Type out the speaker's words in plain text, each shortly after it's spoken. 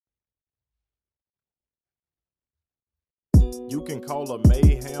You can call her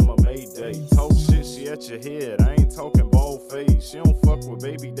Mayhem or Mayday. Talk shit, she at your head. I ain't talking bald face. She don't fuck with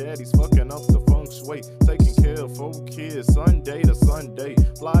baby daddies, fucking up the feng shui. Taking care of 4 kids, Sunday to Sunday.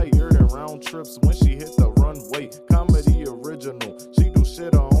 Flyer than round trips when she hit the runway. Comedy original, she do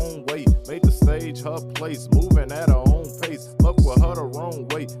shit her own way. Made the stage her place, moving at her own pace. Fuck with her the wrong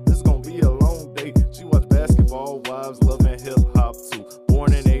way, this gon' be a long day. She watch Basketball Wives, loving hip hop too.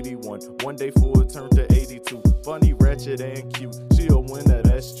 Born in 81, one day forward turned to 82. Funny, ratchet, and cute. She a winner,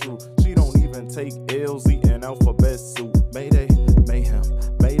 that's true. She don't even take L's, eating alphabet soup. Mayday, mayhem,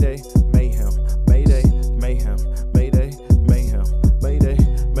 mayday, mayhem, mayday, mayhem, mayday, mayhem, mayday,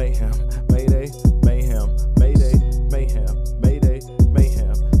 mayhem, mayday, mayhem, mayday, mayhem, mayday,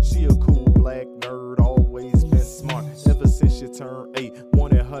 mayhem. She a cool black nerd, always been smart. Ever since she turned 8,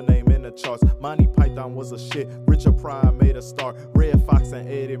 wanted her name in the charts. Monty Python was a shit, Richard Pryor made a start. Red Fox and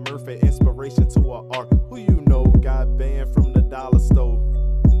Eddie Murphy, inspiration to her art. Who you know got banned from the dollar store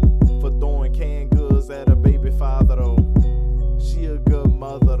for throwing canned goods at a baby father though. She a good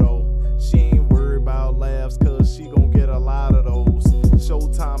mother though. She ain't worried about laughs cause she gon' get a lot of those.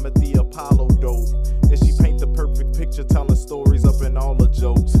 Showtime at the Apollo though. And she paint the perfect picture telling stories up in all the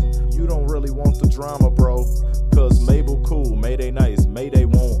jokes. You don't really want the drama bro. Cause Mabel cool, Mayday nice, Mayday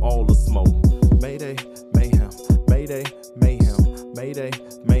want all the smoke. Mayday, mayhem, Mayday, mayhem, Mayday,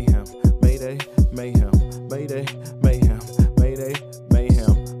 mayhem, Mayday, mayhem, Mayday, mayhem, Mayday,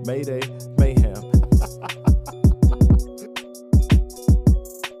 mayhem, Mayday, mayhem.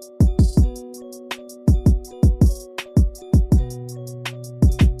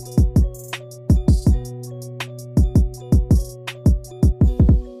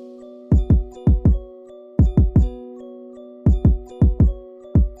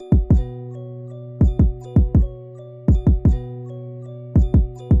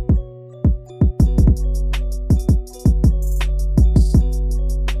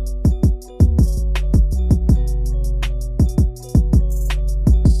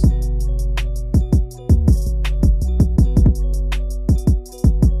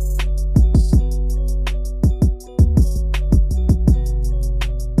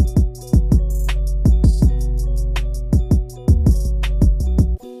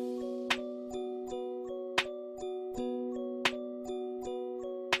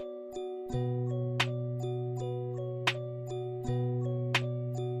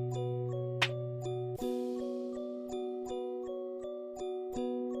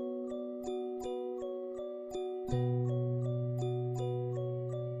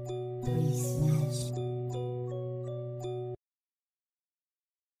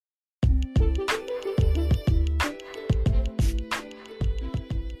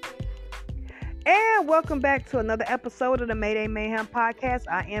 And welcome back to another episode of the Mayday Mayhem podcast.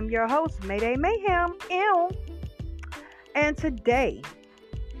 I am your host, Mayday Mayhem. Ew. And today,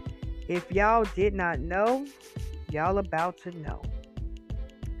 if y'all did not know, y'all about to know.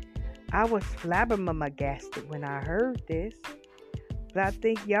 I was flabbergasted when I heard this, but I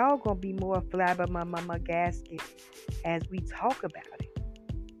think y'all gonna be more flabbergasted as we talk about it.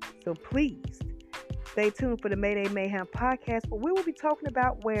 So please stay tuned for the Mayday Mayhem podcast, where we will be talking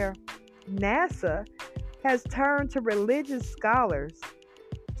about where NASA has turned to religious scholars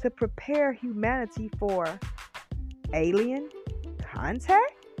to prepare humanity for alien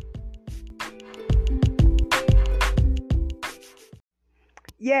contact.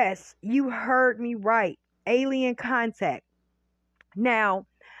 Yes, you heard me right. Alien contact. Now,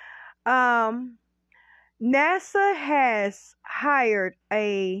 NASA has hired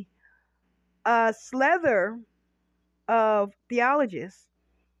a slather of theologians,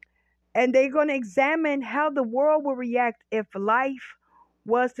 and they're going to examine how the world will react if life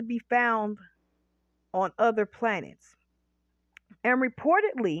was to be found on other planets. And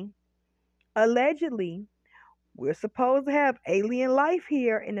reportedly, allegedly, we're supposed to have alien life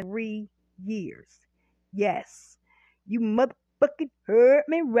here in 3 years. Yes, you motherfucking heard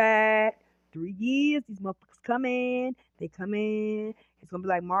me right. 3 years, these motherfuckers come in. They come in. It's going to be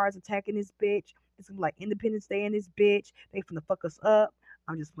like Mars attacking this bitch. It's going to be like Independence Day in this bitch. They finna fuck us up.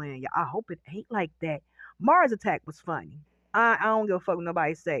 I'm just playing. I hope it ain't like that. Mars Attack was funny. I don't give a fuck what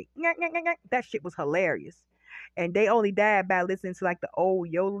nobody say. That shit was hilarious. And they only died by listening to like the old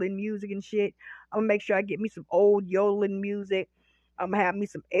yodeling music and shit. I'm gonna make sure I get me some old yodeling music. I'm gonna have me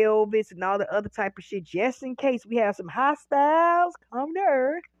some Elvis and all the other type of shit just in case we have some hostiles come to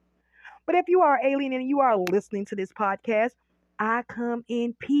Earth. But if you are alien and you are listening to this podcast, I come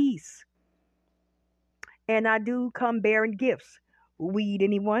in peace. And I do come bearing gifts. Weed,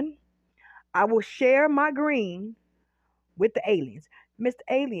 anyone? I will share my green with the aliens. Mr.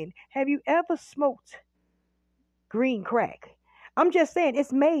 Alien, have you ever smoked green crack. I'm just saying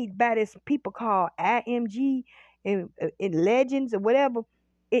it's made by this people called IMG and in Legends or whatever.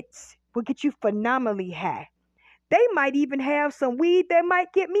 It's will get you phenomenally high. They might even have some weed that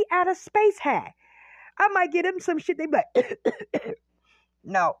might get me out of space high. I might get them some shit. They be like,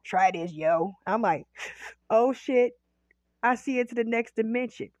 no, try this, yo. I'm like, oh shit. I see into the next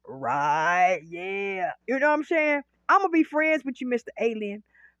dimension. Right, yeah. You know what I'm saying? I'm going to be friends with you, Mr. Alien.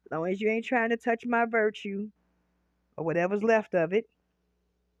 As long as you ain't trying to touch my virtue or whatever's left of it.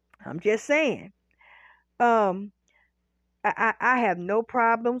 I'm just saying. I have no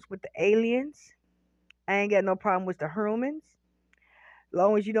problems with the aliens. I ain't got no problem with the humans. As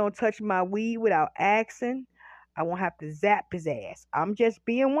long as you don't touch my weed without asking, I won't have to zap his ass. I'm just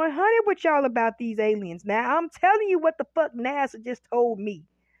being 100 with y'all about these aliens. Now, I'm telling you what the fuck NASA just told me.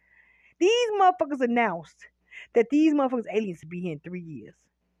 These motherfuckers announced that these motherfuckers aliens will be here in 3 years.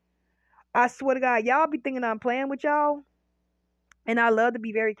 I swear to God, y'all be thinking I'm playing with y'all. And I love to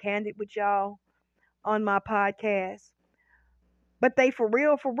be very candid with y'all on my podcast. But they for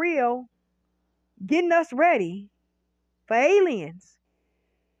real, getting us ready for aliens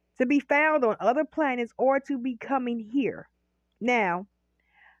to be found on other planets or to be coming here. Now,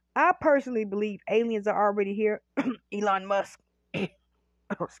 I personally believe aliens are already here. Elon Musk. Oh,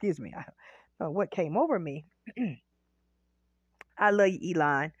 excuse me. I don't know what came over me. I love you,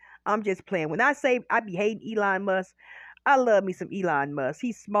 Elon. I'm just playing. When I say I be hating Elon Musk, I love me some Elon Musk.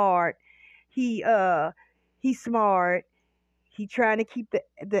 He's smart. He's smart. He's trying to keep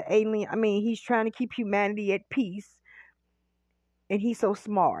the alien. I mean, he's trying to keep humanity at peace. And he's so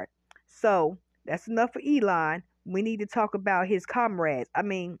smart. So that's enough for Elon. We need to talk about his comrades. I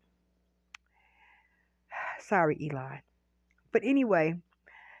mean, sorry, Elon. But anyway,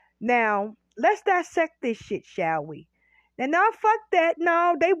 now let's dissect this shit, shall we? Now, fuck that.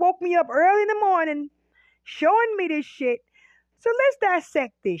 No, they woke me up early in the morning showing me this shit. So let's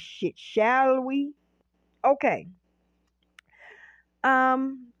dissect this shit, shall we? Okay.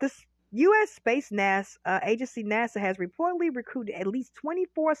 The U.S. Space Agency NASA has reportedly recruited at least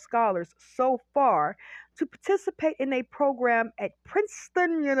 24 scholars so far to participate in a program at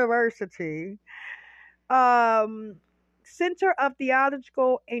Princeton University, Center of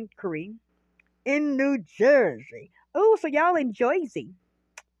Theological Inquiry in New Jersey. Oh, so y'all in Jersey.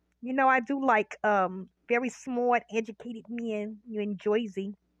 You know, I do like very smart, educated men. You in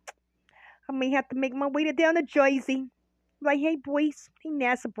Jersey. I may have to make my way down to Jersey. Like, hey, boys. Hey,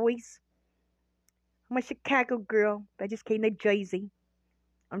 NASA boys. I'm a Chicago girl that just came to Jersey.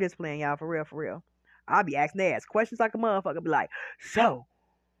 I'm just playing, y'all, for real. I'll be asking their ass questions like a motherfucker. Be like, so,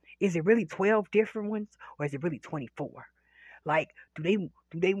 is it really 12 different ones? Or is it really 24? Like, do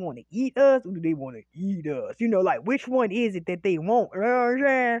they want to eat us? Or do they want to eat us? You know, like, which one is it that they want? You know what I'm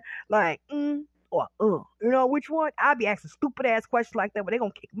saying? Like, or you know, which one? I'll be asking stupid ass questions like that, but they're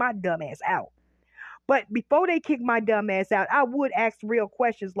going to kick my dumb ass out. But before they kick my dumb ass out, I would ask real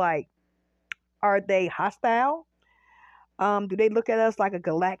questions like, are they hostile? Do they look at us like a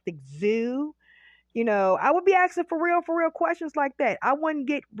galactic zoo? You know, I would be asking for real questions like that. I wouldn't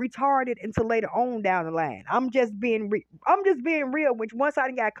get retarded until later on down the line. I'm just being real. Which once I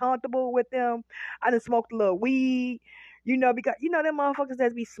got comfortable with them, I done smoked a little weed. You know, because you know them motherfuckers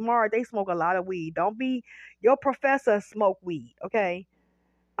that be smart, they smoke a lot of weed. Don't be your professor smoke weed, okay?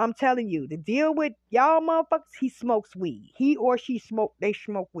 I'm telling you, to deal with y'all motherfuckers, he smokes weed. He or she smoke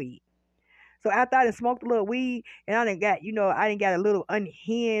weed. So after I done smoked a little weed and I done got a little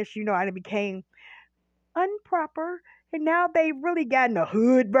unhinged, I done became unproper. And now they really gotten a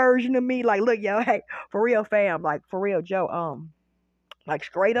hood version of me. Like, look, yo, hey, for real fam, like for real Joe, like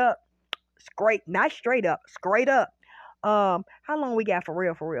straight up. How long we got for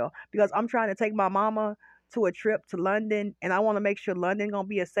real? Because I'm trying to take my mama to a trip to London and I want to make sure London gonna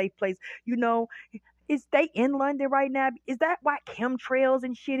be a safe place. You know, is they in London right now? Is that why chemtrails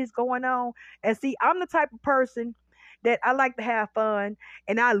and shit is going on? And see, I'm the type of person that I like to have fun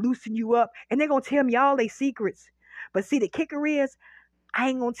and I loosen you up and they're gonna tell me all their secrets. But see, the kicker is I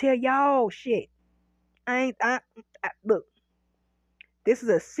ain't gonna tell y'all shit. Look, this is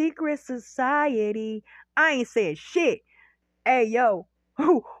a secret society. I ain't saying shit. Hey, yo,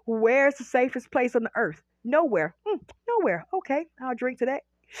 where's the safest place on the earth? Nowhere. Nowhere. Okay, I'll drink to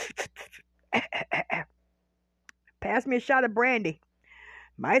that. Pass me a shot of brandy.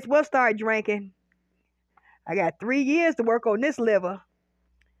 Might as well start drinking. I got 3 years to work on this liver.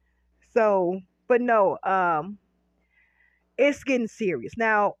 So, but no, it's getting serious.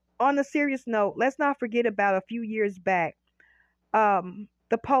 Now, on a serious note, let's not forget about a few years back, the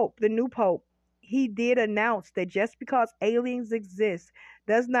new Pope, he did announce that just because aliens exist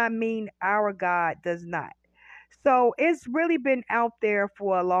does not mean our God does not. So it's really been out there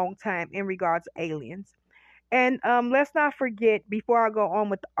for a long time in regards to aliens. And let's not forget, before I go on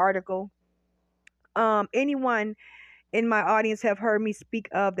with the article, anyone in my audience have heard me speak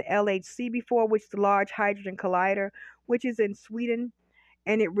of the LHC before, which is the Large Hydrogen Collider, which is in Sweden,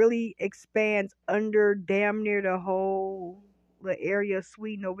 and it really expands under damn near the whole the area of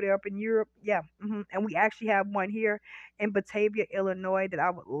Sweden over there up in Europe. Yeah, and we actually have one here in Batavia, Illinois, that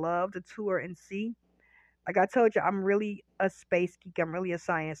I would love to tour and see. Like I told you, I'm really a space geek. I'm really a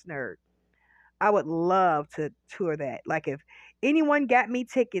science nerd. I would love to tour that. Like if anyone got me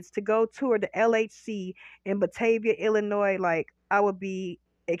tickets to go tour the LHC in Batavia, Illinois, like I would be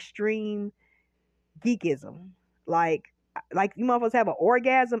extreme geekism. Like like you motherfuckers have an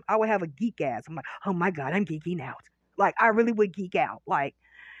orgasm, I would have a geekasm. Like, oh my god, I'm geeking out. Like I really would geek out. Like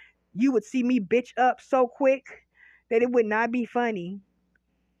you would see me bitch up so quick that it would not be funny.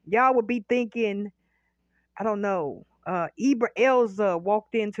 Y'all would be thinking, I don't know, Ibra Elza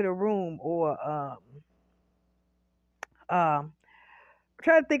walked into the room, or I'm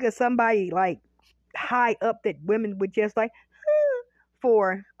trying to think of somebody like high up that women would just like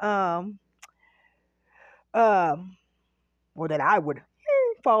for um or that I would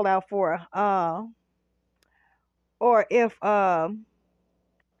fall out for or if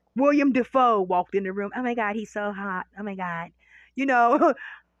William Defoe walked in the room, oh my god, he's so hot, oh my god, you know.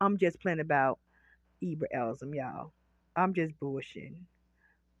 I'm just playing about Ibra Elzum, y'all. I'm just bullshitting.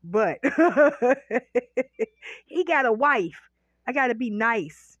 But he got a wife. I gotta be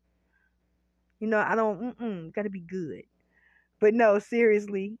nice. You know, I don't gotta be good. But no,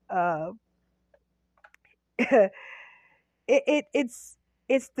 seriously, it's the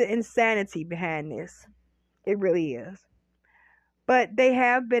insanity behind this. It really is. But they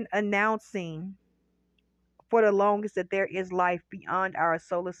have been announcing for the longest that there is life beyond our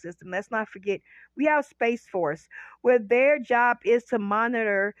solar system. Let's not forget, we have Space Force, where their job is to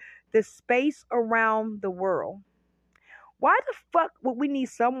monitor the space around the world. Why the fuck would we need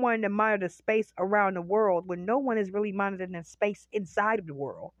someone to monitor space around the world when no one is really monitoring the space inside of the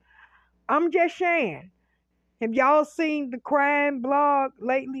world? I'm just saying. Have y'all seen the crime blog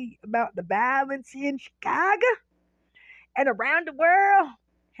lately about the violence in Chicago and around the world?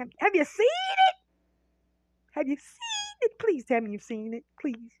 Have you seen it? Have you seen it? Please tell me you've seen it.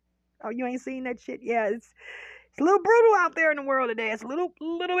 Please. Oh, you ain't seen that shit? Yeah, it's a little brutal out there in the world today. It's a little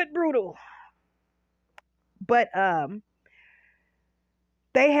bit brutal. But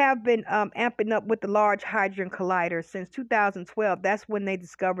they have been amping up with the Large Hadron Collider since 2012. That's when they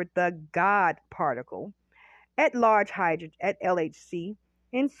discovered the God particle at Large Hadron at LHC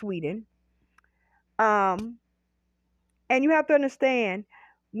in Sweden. And you have to understand,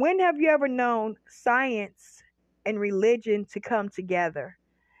 when have you ever known science and religion to come together?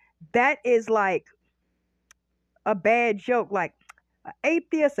 That is like a bad joke. Like an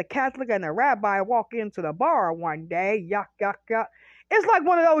atheist, a Catholic, and a rabbi walk into the bar one day. Yuck, yuck, yuck. It's like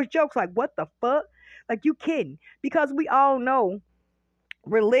one of those jokes, like, what the fuck? Like, you kidding? Because we all know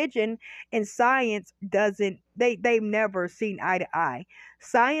religion and science they've never seen eye to eye.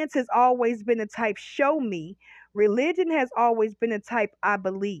 Science has always been the type, show me. Religion has always been the type, I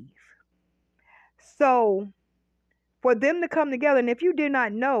believe. So, for them to come together, and if you did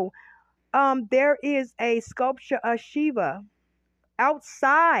not know, there is a sculpture of Shiva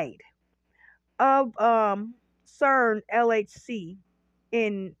outside of CERN LHC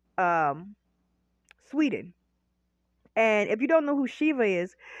in Sweden. And if you don't know who Shiva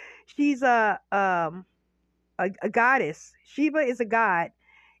is, she's a goddess. Shiva is a god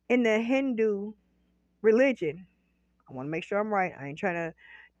in the Hindu religion. I want to make sure I'm right. I ain't trying to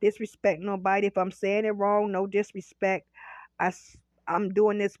disrespect nobody. If I'm saying it wrong, no disrespect. I'm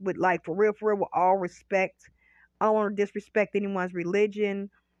doing this with, like, for real, with all respect. I don't want to disrespect anyone's religion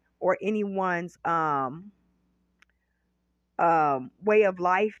or anyone's way of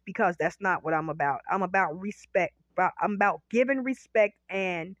life, because that's not what I'm about. I'm about respect. I'm about giving respect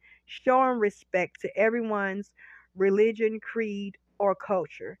and showing respect to everyone's religion, creed, or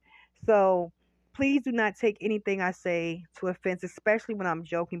culture. So please do not take anything I say to offense, especially when I'm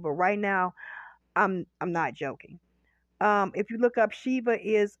joking. But right now, I'm not joking. If you look up, Shiva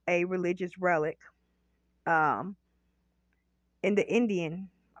is a religious relic in the Indian,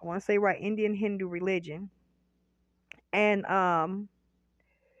 I want to say right, Indian Hindu religion. And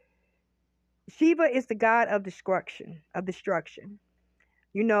Shiva is the god of destruction,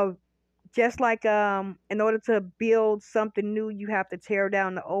 You know, just like in order to build something new, you have to tear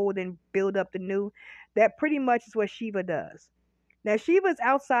down the old and build up the new. That pretty much is what Shiva does. Now, Shiva is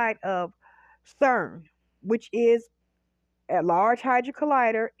outside of CERN, which is a Large Hadron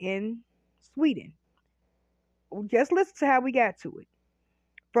Collider in Sweden. Just listen to how we got to it.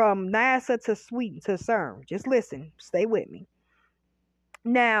 From NASA to Sweden to CERN. Just listen. Stay with me.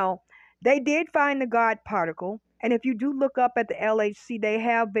 Now, they did find the God particle. And if you do look up at the LHC, they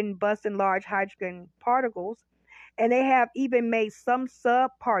have been busting large hydrogen particles. And they have even made some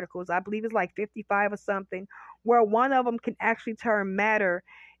subparticles. I believe it's like 55 or something, where one of them can actually turn matter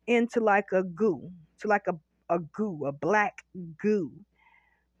into like a goo, to like a goo, a black goo.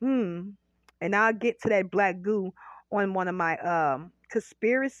 And I'll get to that black goo on one of my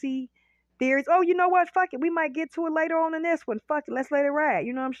conspiracy theories. Oh, you know what? Fuck it. We might get to it later on in this one. Fuck it. Let's let it ride.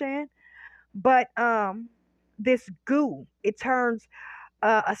 You know what I'm saying? But this goo, it turns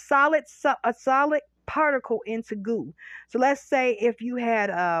a solid particle into goo. So let's say if you had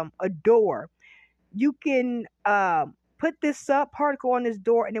a door, you can put this subparticle on this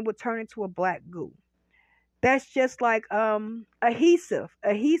door and it would turn into a black goo. That's just like adhesive.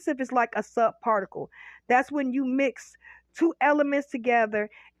 Adhesive is like a subparticle. That's when you mix two elements together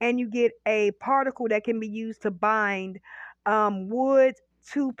and you get a particle that can be used to bind wood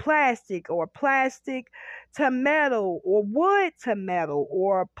to plastic, or plastic to metal, or wood to metal,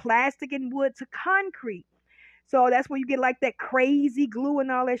 or plastic and wood to concrete. So that's where you get like that crazy glue and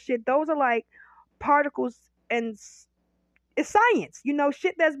all that shit. Those are like particles, and it's science,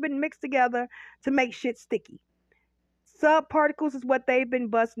 shit that's been mixed together to make shit sticky. Subparticles is what they've been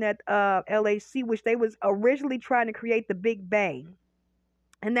busting at LHC, which they was originally trying to create the Big Bang.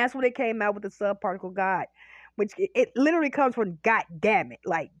 And that's when they came out with the subparticle God, which it literally comes from God damn it.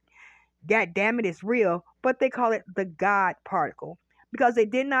 Like, God damn it, it's real. But they call it the God particle because they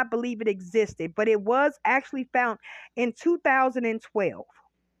did not believe it existed. But it was actually found in 2012.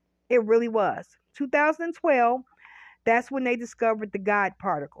 It really was. 2012, that's when they discovered the God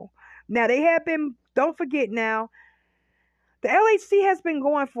particle. Now, they have been, don't forget now, the LHC has been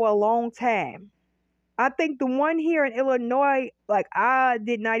going for a long time. I think the one here in Illinois, like, I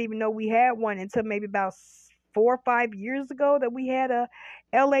did not even know we had one until maybe about 4 or 5 years ago that we had a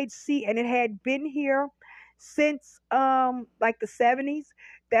LHC, and it had been here since like the 70s.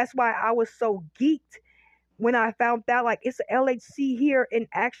 That's why I was so geeked when I found out like it's a LHC here in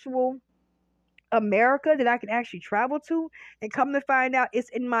actual America that I can actually travel to, and come to find out it's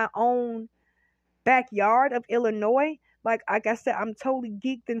in my own backyard of Illinois. Like I said, I'm totally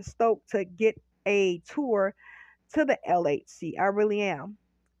geeked and stoked to get a tour to the LHC. I really am.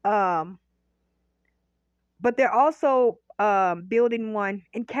 But they're also building one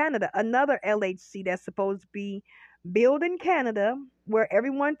in Canada, another LHC that's supposed to be built in Canada, where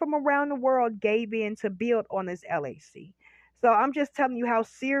everyone from around the world gave in to build on this LHC. So I'm just telling you how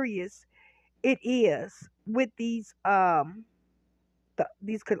serious it is with these colliders.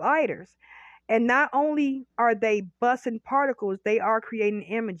 And not only are they busting particles, they are creating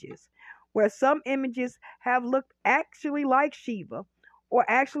images, where some images have looked actually like Shiva, or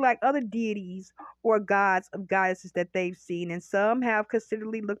actually like other deities or gods of goddesses that they've seen. And some have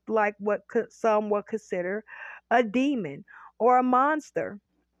considerably looked like what some would consider a demon or a monster.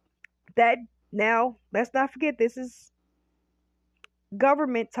 That, now, let's not forget, this is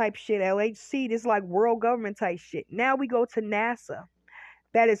government type shit. LHC, this is like world government type shit. Now we go to NASA.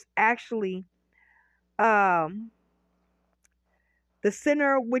 That is actually the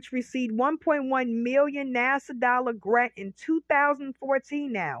center, which received 1.1 million NASA dollar grant in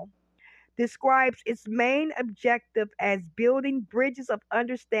 2014 now, describes its main objective as building bridges of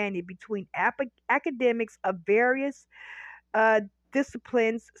understanding between academics of various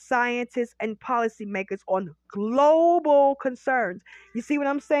disciplines, scientists, and policymakers on global concerns. You see what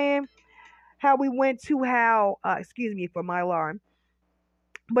I'm saying? How we went to excuse me for my alarm.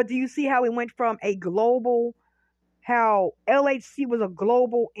 But do you see how we went from a global, how LHC was a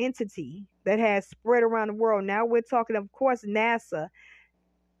global entity that has spread around the world? Now we're talking, of course, NASA,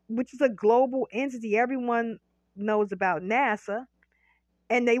 which is a global entity. Everyone knows about NASA,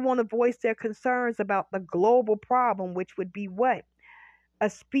 and they want to voice their concerns about the global problem, which would be what? A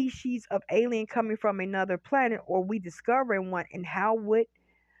species of alien coming from another planet, or we discovering one, and how would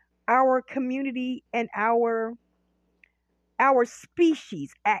our community and our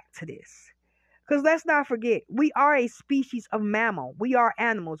species act to this? Because let's not forget, we are a species of mammal. We are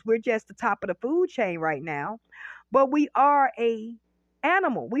animals. We're just the top of the food chain right now, but we are a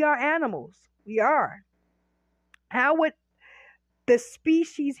animal. We are animals. We are. How would the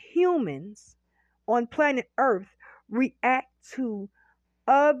species humans on planet Earth react to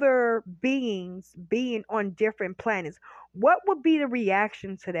other beings being on different planets? What would be the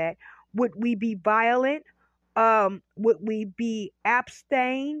reaction to that? Would we be violent? Would we be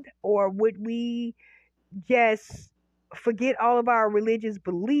abstained, or would we just forget all of our religious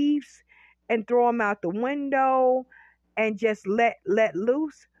beliefs and throw them out the window and just let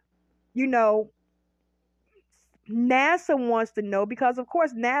loose. You know, NASA wants to know because, of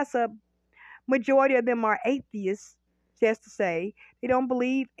course, NASA, majority of them are atheists, just to say. They don't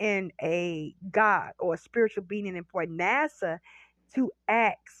believe in a God or a spiritual being. And for NASA to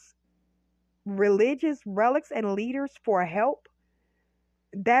ask religious relics and leaders for help,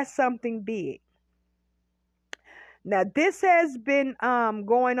 that's something big. Now, this has been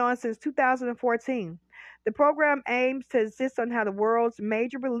going on since 2014. The program aims to insist on how the world's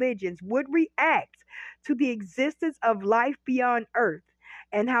major religions would react to the existence of life beyond Earth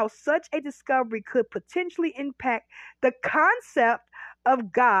and how such a discovery could potentially impact the concept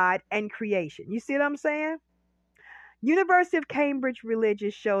of God and creation. You see what I'm saying? University of Cambridge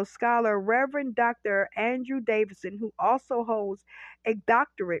religious show scholar Reverend Dr. Andrew Davison, who also holds a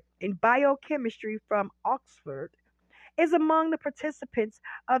doctorate in biochemistry from Oxford, is among the participants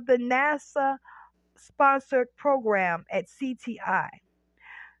of the NASA sponsored program at CTI.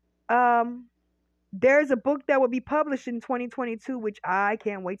 There's a book that will be published in 2022, which I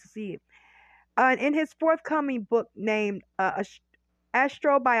can't wait to see it. In his forthcoming book named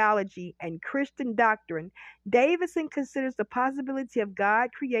Astrobiology and Christian Doctrine, Davison considers the possibility of God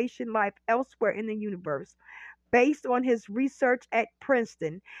creation life elsewhere in the universe based on his research at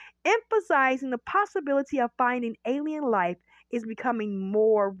Princeton, emphasizing the possibility of finding alien life is becoming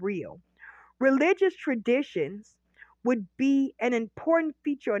more real. Religious traditions would be an important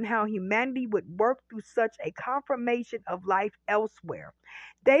feature on how humanity would work through such a confirmation of life elsewhere.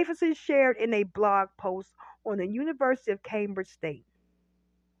 Davison shared in a blog post on the University of Cambridge State.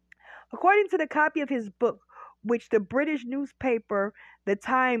 According to the copy of his book, which the British newspaper The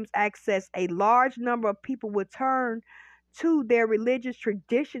Times accessed, a large number of people would turn to their religious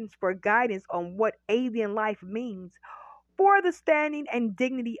traditions for guidance on what alien life means for the standing and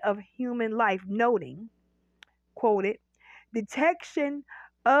dignity of human life, noting, quoted, detection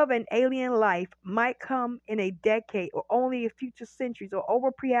of an alien life might come in a decade or only a future centuries or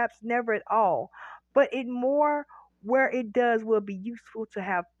over perhaps never at all, but it more where it does will be useful to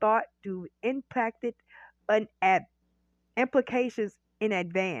have thought to impacted an implications in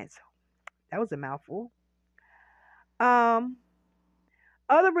advance. That was a mouthful. Um,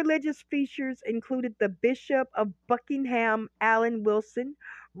 Other religious features included the Bishop of Buckingham, Alan Wilson,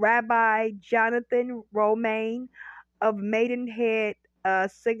 Rabbi Jonathan Romaine of Maidenhead,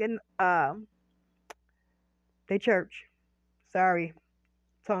 Sigan, the church. Sorry,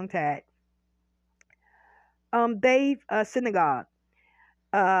 tongue tied. They've synagogue.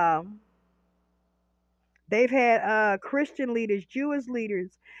 Um, they've had Christian leaders, Jewish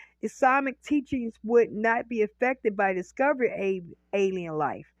leaders. Islamic teachings would not be affected by discovery of alien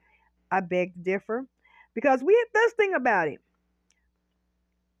life. I beg to differ, because let's think about it.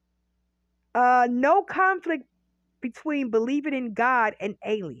 No conflict between believing in God and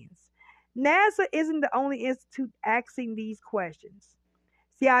aliens. NASA isn't the only institute asking these questions.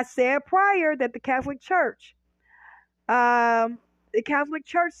 See, I said prior that the Catholic Church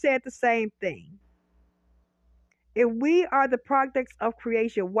said the same thing. If we are the products of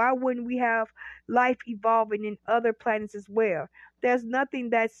creation, why wouldn't we have life evolving in other planets as well? There's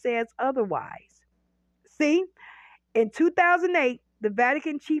nothing that says otherwise. See, in 2008, the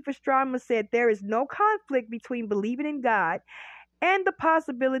Vatican chief astronomer said there is no conflict between believing in God and the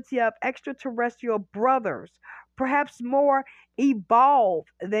possibility of extraterrestrial brothers, perhaps more evolved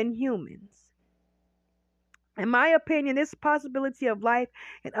than humans. In my opinion, this possibility of life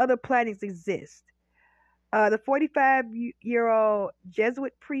in other planets exists. The 45-year-old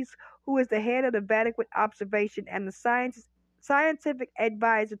Jesuit priest, who is the head of the Vatican Observation and the scientific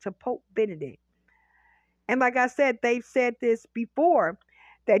advisor to Pope Benedict. And like I said, they've said this before,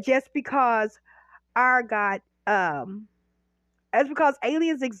 that just because our God, as because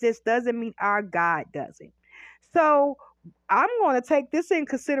aliens exist doesn't mean our God doesn't. So I'm going to take this in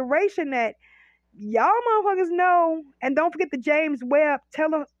consideration that y'all motherfuckers know, and don't forget the James Webb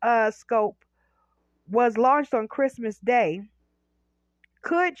telescope was launched on Christmas Day,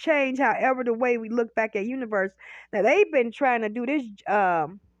 could change, however, the way we look back at universe. Now they've been trying to do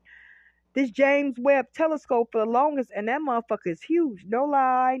this James Webb telescope for the longest, and that motherfucker is huge. No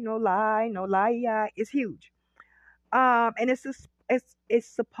lie, no lie, no lie. It's huge. And it's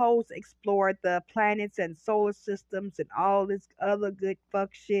supposed to explore the planets and solar systems and all this other good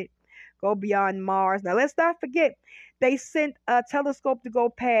fuck shit. Go beyond Mars. Now let's not forget, they sent a telescope to go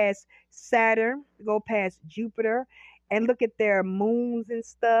past Saturn, to go past Jupiter, and look at their moons and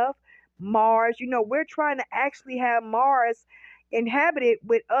stuff. Mars, we're trying to actually have Mars inhabited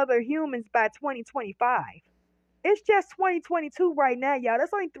with other humans by 2025. It's just 2022 right now, y'all.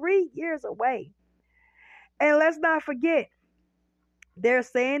 That's only 3 years away. And let's not forget, they're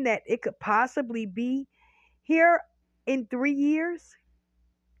saying that it could possibly be here in 3 years.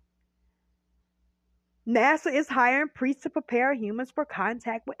 NASA is hiring priests to prepare humans for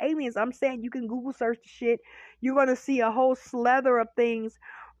contact with aliens. I'm saying you can Google search the shit. You're going to see a whole slather of things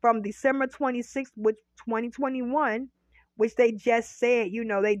from December 26th, which 2021, which they just said,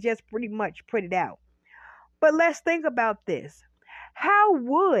 they just pretty much put it out. But let's think about this. How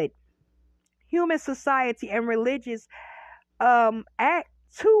would human society and religious act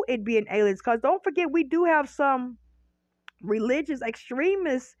to it being aliens? Because don't forget, we do have some religious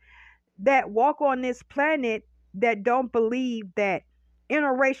extremists that walk on this planet that don't believe that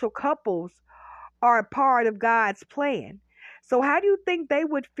interracial couples are a part of God's plan. So how do you think they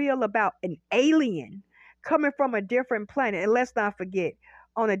would feel about an alien coming from a different planet? And let's not forget,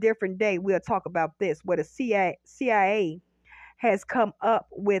 on a different day, we'll talk about this, where the CIA has come up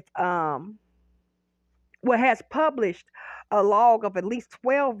with, has published a log of at least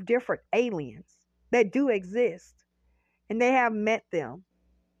 12 different aliens that do exist. And they have met them.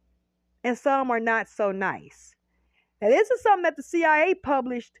 And some are not so nice. Now, this is something that the CIA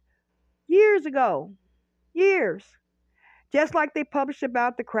published years ago. Years. Just like they published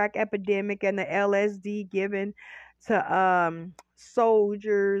about the crack epidemic and the LSD given to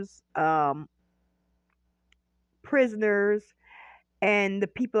soldiers, prisoners, and the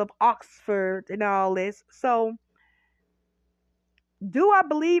people of Oxford and all this. So, do I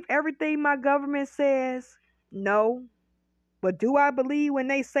believe everything my government says? No. But do I believe when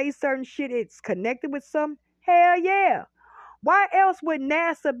they say certain shit, it's connected with something? Hell yeah. Why else would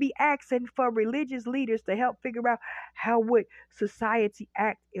NASA be asking for religious leaders to help figure out how would society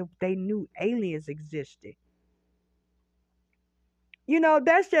act if they knew aliens existed?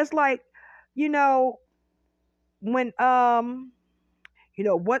 That's just like, when,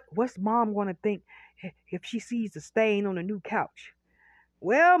 what's mom going to think if she sees a stain on a new couch?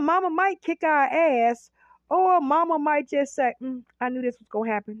 Well, mama might kick our ass. Or mama might just say, I knew this was going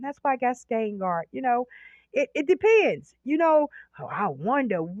to happen. That's why I got stain guard. It depends. I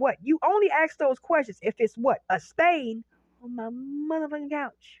wonder what. You only ask those questions if it's what? A stain on my motherfucking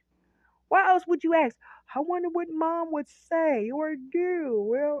couch. Why else would you ask? I wonder what mom would say or do.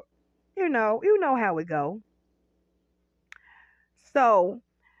 Well, you know how it go. So,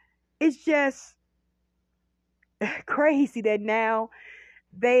 it's just crazy that now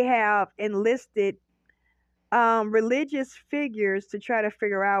they have enlisted religious figures to try to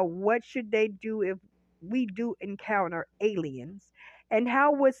figure out what should they do if we do encounter aliens, and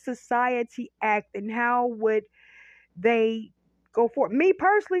how would society act, and how would they go for it. Me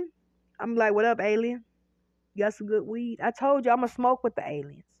personally, I'm like, what up, alien? You got some good weed? I told you I'm gonna smoke with the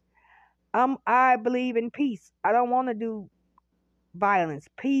aliens. I believe in peace. I don't want to do violence.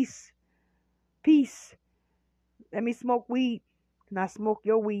 Peace. Let me smoke weed, and I smoke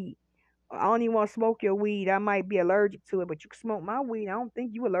your weed. I don't even want to smoke your weed. I might be allergic to it, but you can smoke my weed. I don't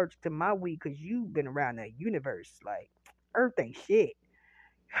think you allergic to my weed because you've been around the universe. Like, Earth ain't shit.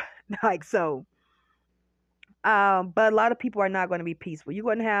 Like, so. But a lot of people are not going to be peaceful. You're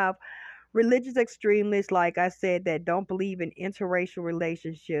going to have religious extremists, like I said, that don't believe in interracial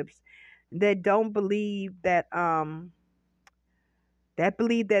relationships, that don't believe that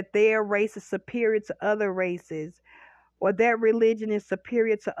their race is superior to other races, or that religion is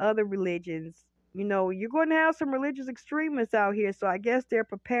superior to other religions. You're going to have some religious extremists out here. So I guess they're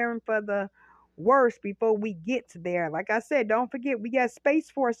preparing for the worst before we get to there. Like I said, don't forget, we got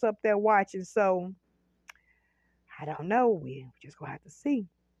Space Force up there watching. So I don't know. We just going to have to see.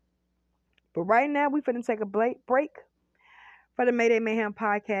 But right now, we're going to take a break for the Mayday Mayhem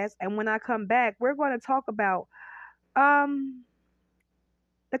podcast. And when I come back, we're going to talk about the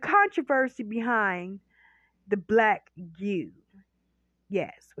controversy behind the Black Goo.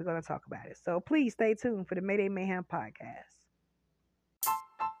 Yes, we're going to talk about it. So please stay tuned for the Mayday Mayhem podcast.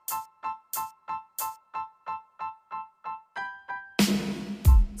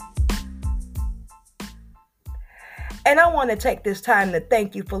 And I want to take this time to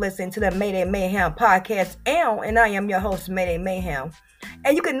thank you for listening to the Mayday Mayhem podcast. And I am your host, Mayday Mayhem.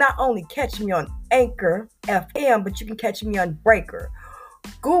 And you can not only catch me on Anchor FM, but you can catch me on Breaker,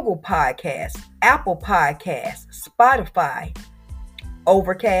 Google Podcasts, Apple Podcasts, Spotify,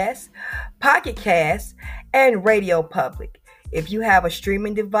 Overcast, Pocket Cast, and Radio Public. If you have a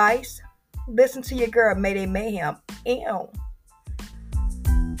streaming device, listen to your girl Mayday Mayhem.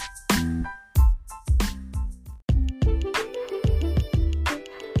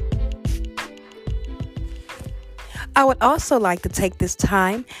 I would also like to take this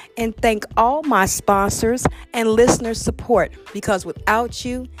time and thank all my sponsors and listeners' support because without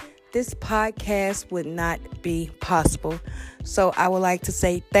you, this podcast would not be possible. So I would like to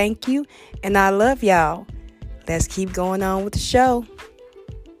say thank you and I love y'all. Let's keep going on with the show.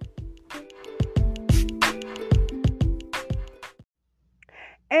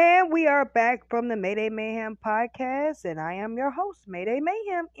 And we are back from the Mayday Mayhem podcast, and I am your host, Mayday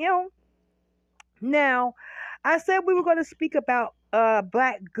Mayhem. Now, I said we were going to speak about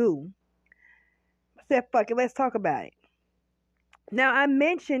black goo. I said, fuck it, let's talk about it. Now, I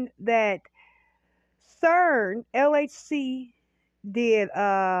mentioned that CERN, LHC, did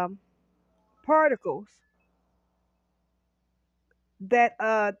particles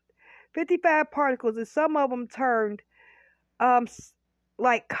that 55 particles, and some of them turned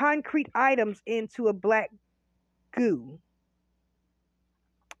like concrete items into a black goo.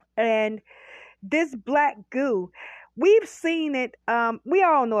 And this black goo, we've seen it. We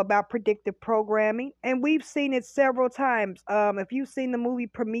all know about predictive programming, and we've seen it several times. If you've seen the movie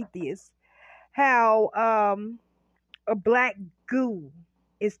Prometheus, how a black goo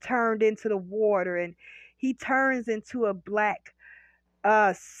is turned into the water, and he turns into a black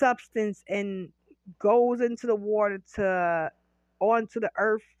substance and goes into the water to onto the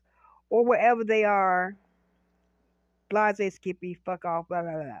earth or wherever they are. Blase, Skippy, fuck off, blah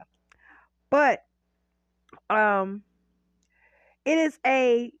blah blah. But um, it is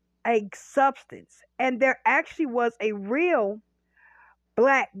a substance, and there actually was a real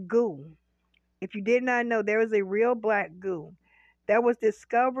black goo. If you did not know, there was a real black goo that was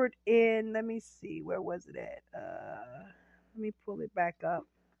discovered in. Let me see, where was it at? Let me pull it back up.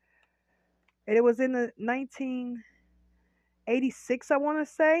 And it was in the 1986, I want to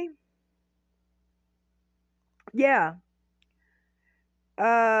say. Yeah.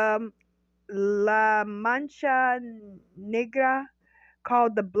 La Mancha Negra,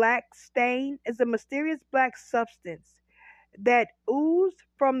 called the black stain, is a mysterious black substance that oozed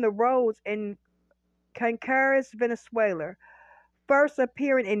from the roads in Caracas, Venezuela, first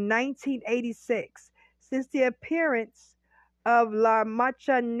appearing in 1986. Since the appearance of La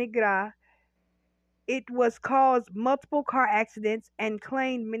Mancha Negra, it was caused multiple car accidents and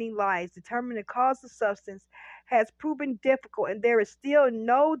claimed many lives. Determining the cause of the substance has proven difficult, and there is still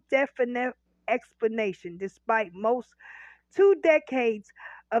no definite explanation, despite most 2 decades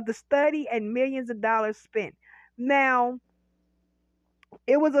of the study and millions of dollars spent. Now,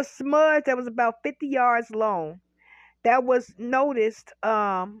 it was a smudge that was about 50 yards long that was noticed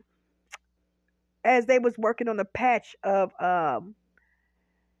as they was working on a patch of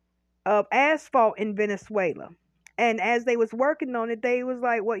asphalt in Venezuela. And as they was working on it, they was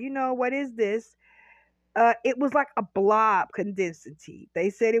like, well, what is this? It was like a blob condensity. They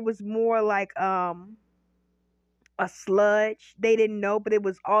said it was more like a sludge. They didn't know, but it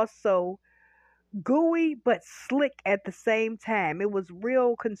was also gooey but slick at the same time. It was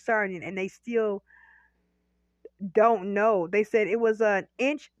real concerning, and they still don't know. They said it was an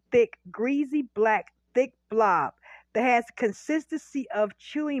inch thick, greasy black, thick blob that has the consistency of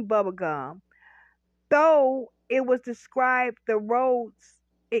chewing bubblegum. Though it was described the roads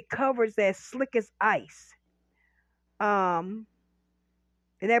it covers as slick as ice. Um,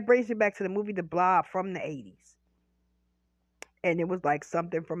 and that brings me back to the movie The Blob from the 80s. And it was like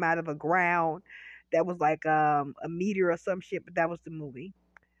something from out of a ground that was like a meteor or some shit, but that was the movie.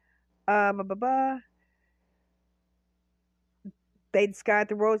 Blah, blah, blah. They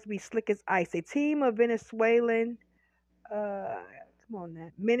described the roads to be slick as ice. A team of Venezuelan, come on now,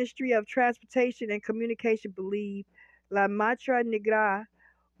 Ministry of Transportation and Communication believe La Mancha Negra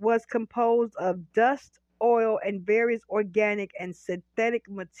was composed of dust, oil, and various organic and synthetic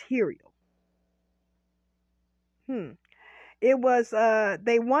material. It was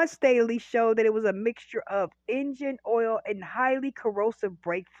they once daily showed that it was a mixture of engine oil and highly corrosive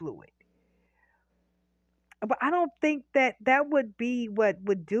brake fluid. But I don't think that that would be what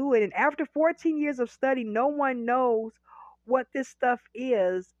would do it. And after 14 years of study, no one knows what this stuff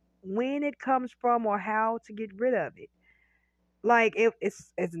is, when it comes from, or how to get rid of it. Like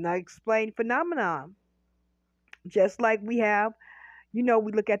it's an unexplained phenomenon. Just like we have, we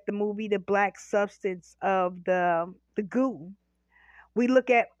look at the movie The Black Substance of the goo. We look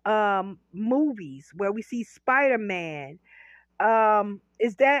at movies where we see Spider-Man.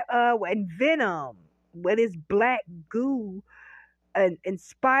 Is that and Venom, with its black goo and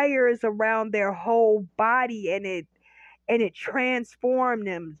inspires around their whole body, and it transforms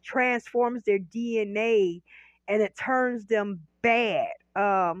their DNA, and it turns them bad.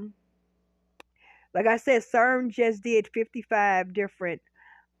 Like I said, CERN just did 55 different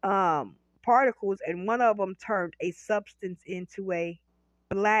particles, and one of them turned a substance into a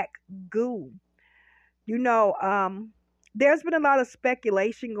black goo. You know, there's been a lot of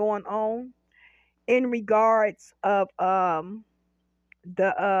speculation going on in regards of the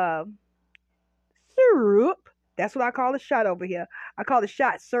syrup. That's what I call the shot over here. I call the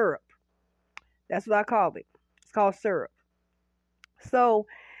shot syrup. That's what I call it. It's called syrup. So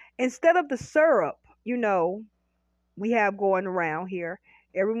instead of the syrup, we have going around here,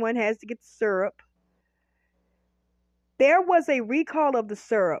 everyone has to get the syrup. There was a recall of the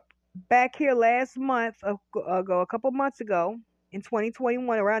syrup back here last month ago, a couple months ago, in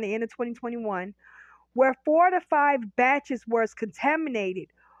 2021, around the end of 2021, where 4 to 5 batches was contaminated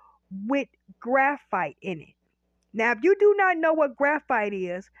with graphite in it. Now, if you do not know what graphite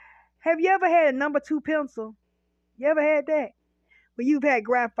is, have you ever had a number 2 pencil? You ever had that? Well, you've had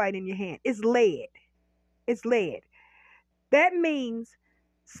graphite in your hand. It's lead. It's lead. That means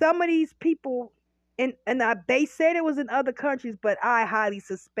some of these people, they said it was in other countries, but I highly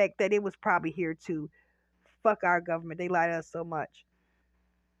suspect that it was probably here too. Fuck our government. They lie to us so much.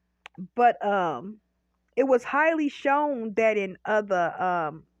 But it was highly shown that in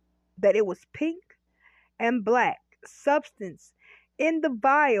other that it was pink and black substance in the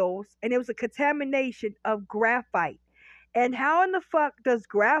vials, and it was a contamination of graphite. And how in the fuck does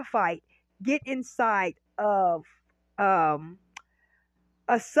graphite get inside of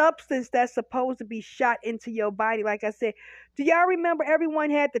a substance that's supposed to be shot into your body? Like I said, do y'all remember everyone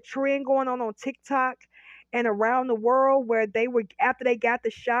had the trend going on TikTok and around the world where they were, after they got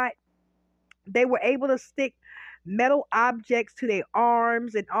the shot, they were able to stick metal objects to their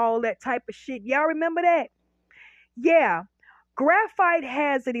arms and all that type of shit? Y'all remember that? Yeah. Graphite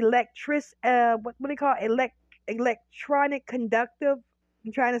has an what do they call it? Electronic conductive.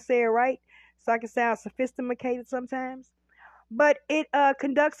 I'm trying to say it right so I can sound sophisticated sometimes. But it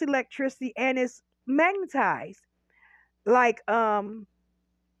conducts electricity and is magnetized. Like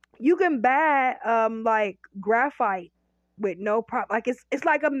you can buy like graphite with no problem. Like it's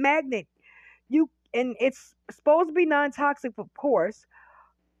like a magnet. And it's supposed to be non-toxic, of course.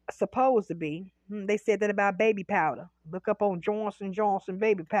 Supposed to be. They said that about baby powder. Look up on Johnson Johnson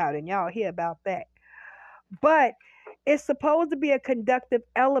baby powder and y'all hear about that. But it's supposed to be a conductive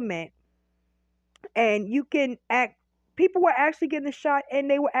element, and people were actually getting the shot, and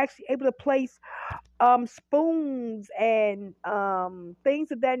they were actually able to place spoons and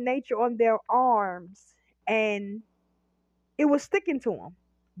things of that nature on their arms, and it was sticking to them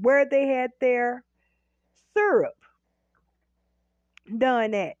where they had their syrup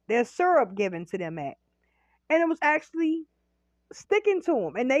done at, their syrup given to them at, and it was actually sticking to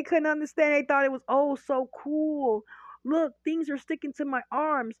them, and they couldn't understand. They thought it was, oh, so cool, look, things are sticking to my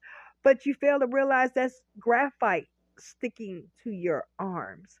arms. But you fail to realize that's graphite sticking to your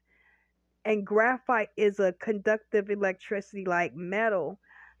arms, and graphite is a conductive electricity like metal.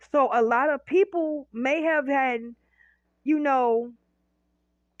 So a lot of people may have had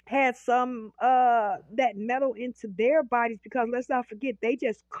some that metal into their bodies, because let's not forget, they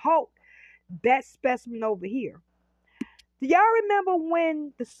just caught that specimen over here. Do y'all remember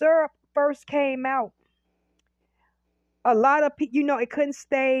when the syrup first came out? A lot of people, it couldn't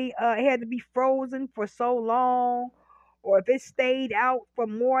stay, it had to be frozen for so long, or if it stayed out for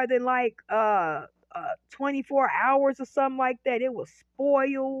more than like 24 hours or something like that, it was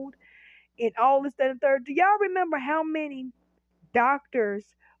spoiled and all this, that, and third. Do y'all remember how many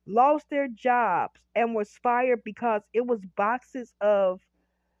doctors lost their jobs and was fired because it was boxes of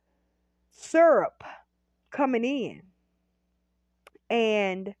syrup coming in,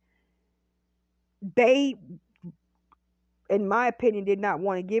 and they, in my opinion, did not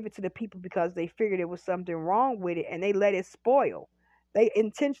want to give it to the people because they figured there was something wrong with it, and they let it spoil. They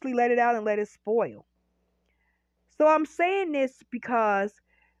intentionally let it out and let it spoil. So I'm saying this because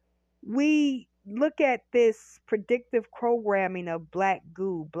we look at this predictive programming of black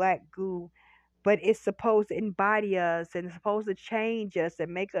goo, but it's supposed to embody us, and it's supposed to change us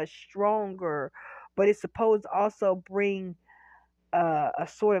and make us stronger, but it's supposed to also bring a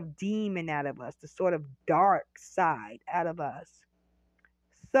sort of demon out of us, the sort of dark side out of us.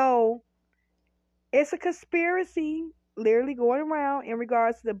 So it's a conspiracy literally going around in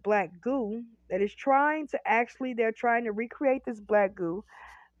regards to the black goo that is they're trying to recreate this black goo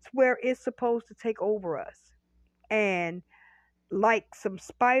to where it's supposed to take over us. And like some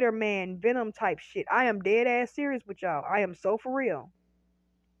Spider-Man Venom type shit. I am dead ass serious with y'all. I am so for real.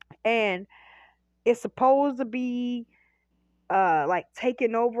 And it's supposed to be like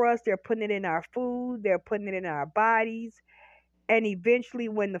taking over us. They're putting it in our food, they're putting it in our bodies, and eventually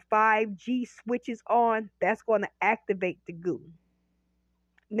when the 5G switches on, that's going to activate the goo.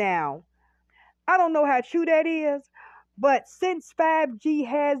 Now, I don't know how true that is, but since 5G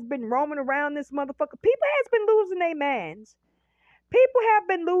has been roaming around this motherfucker, people has been losing their minds. People have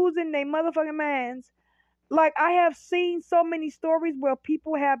been losing their motherfucking minds. Like, I have seen so many stories where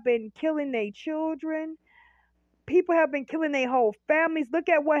people have been killing their children. People have been killing their whole families. Look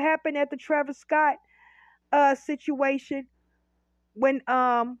at what happened at the Travis Scott situation when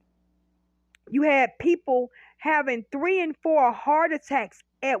you had people having 3 and 4 heart attacks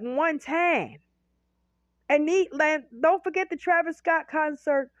at one time. And don't forget the Travis Scott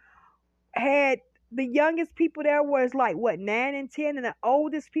concert had the youngest people there was like what 9 and 10, and the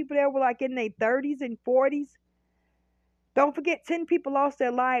oldest people there were like in their 30s and 40s. Don't forget 10 people lost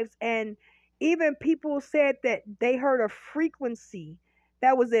their lives, and even people said that they heard a frequency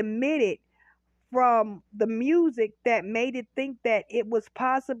that was emitted from the music that made it think that it was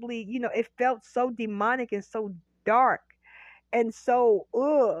possibly, it felt so demonic and so dark and so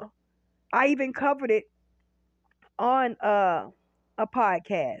I even covered it on a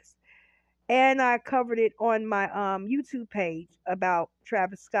podcast, and I covered it on my YouTube page about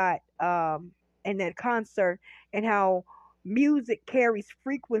Travis Scott and that concert, and how music carries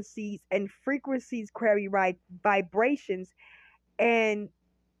frequencies and frequencies carry vibrations, and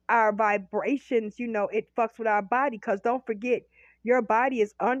our vibrations, it fucks with our body, because don't forget, your body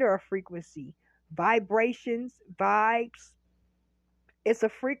is under a frequency. Vibrations, vibes, it's a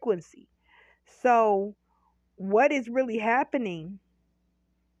frequency. So what is really happening,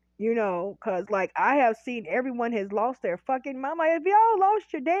 because like I have seen everyone has lost their fucking mama. Have y'all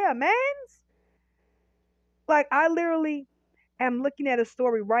lost your damn mans? Like, I literally am looking at a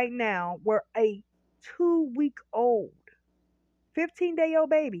story right now where a 2-week old, 15-day-old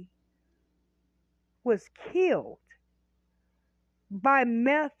baby was killed by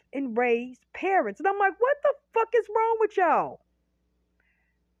meth enraged parents. And I'm like, what the fuck is wrong with y'all?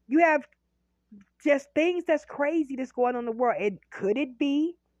 You have just things that's crazy that's going on in the world. Could it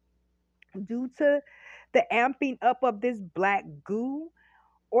be due to the amping up of this black goo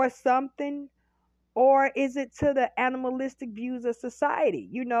or something? Or is it to the animalistic views of society?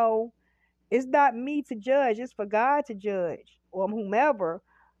 It's not me to judge, it's for God to judge, or whomever.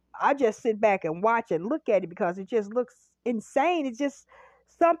 I just sit back and watch and look at it because it just looks insane. It's just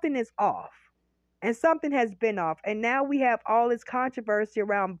something is off. And something has been off. And now we have all this controversy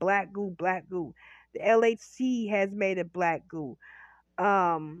around black goo, black goo. The LHC has made it black goo.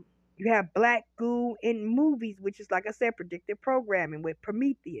 You have black goo in movies, which is, like I said, predictive programming with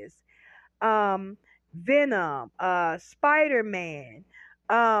Prometheus, Venom, Spider-Man,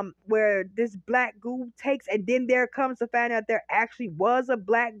 where this black goo takes, and then there comes to find out there actually was a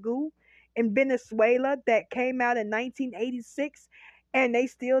black goo in Venezuela that came out in 1986, and they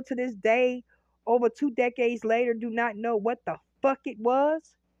still to this day, over 2 decades later, do not know what the fuck it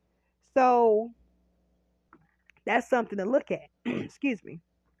was. So that's something to look at. Excuse me.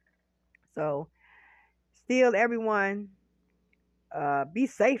 So still, everyone, be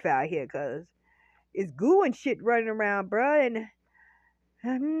safe out here, cause it's goo and shit running around, bruh,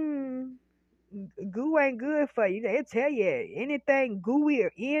 and goo ain't good for you. They'll tell you anything gooey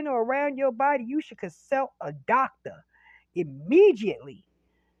or in or around your body, you should consult a doctor immediately.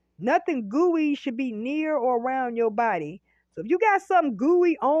 Nothing gooey should be near or around your body. So if you got something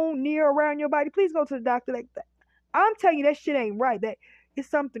gooey on, near, around your body, please go to the doctor. Like that. I'm telling you, that shit ain't right. That is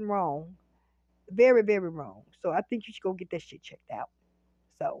something wrong. Very, very wrong. So I think you should go get that shit checked out.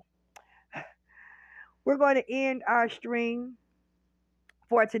 So we're going to end our stream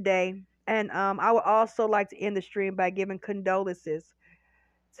for today. And I would also like to end the stream by giving condolences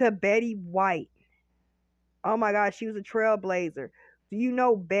to Betty White. Oh my God, she was a trailblazer. Do you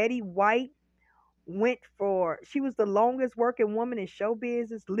know Betty White she was the longest working woman in show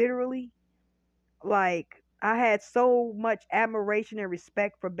business, literally? Like, I had so much admiration and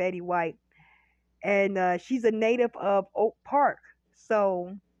respect for Betty White. And she's a native of Oak Park.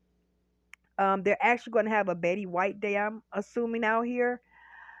 So they're actually going to have a Betty White Day, I'm assuming, out here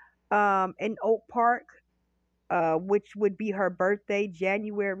in Oak Park, which would be her birthday,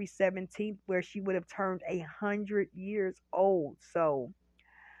 January 17th, where she would have turned 100 years old. So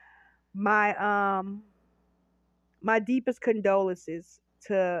my deepest condolences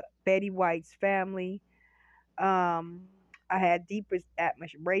to Betty White's family. I had deepest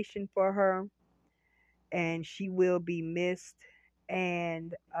admiration for her, and she will be missed.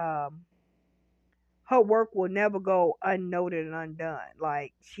 And her work will never go unnoted and undone.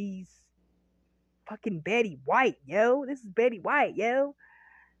 Like, she's fucking Betty White, yo. This is Betty White, yo.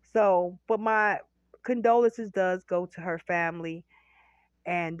 So, but my condolences does go to her family,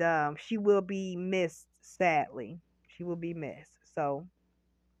 and she will be missed, sadly. She will be missed. So,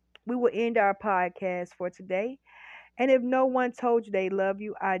 we will end our podcast for today. And if no one told you they love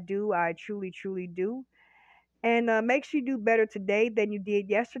you, I do. I truly, truly do. And make sure you do better today than you did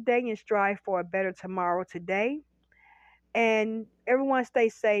yesterday and strive for a better tomorrow today. And everyone stay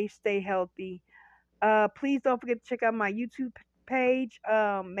safe, stay healthy. Please don't forget to check out my YouTube page,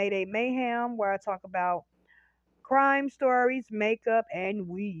 Mayday Mayhem, where I talk about crime stories, makeup, and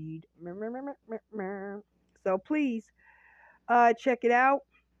weed. So please check it out.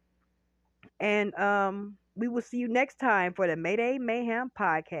 And we will see you next time for the Mayday Mayhem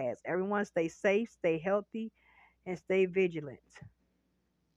podcast. Everyone stay safe, stay healthy, and stay vigilant.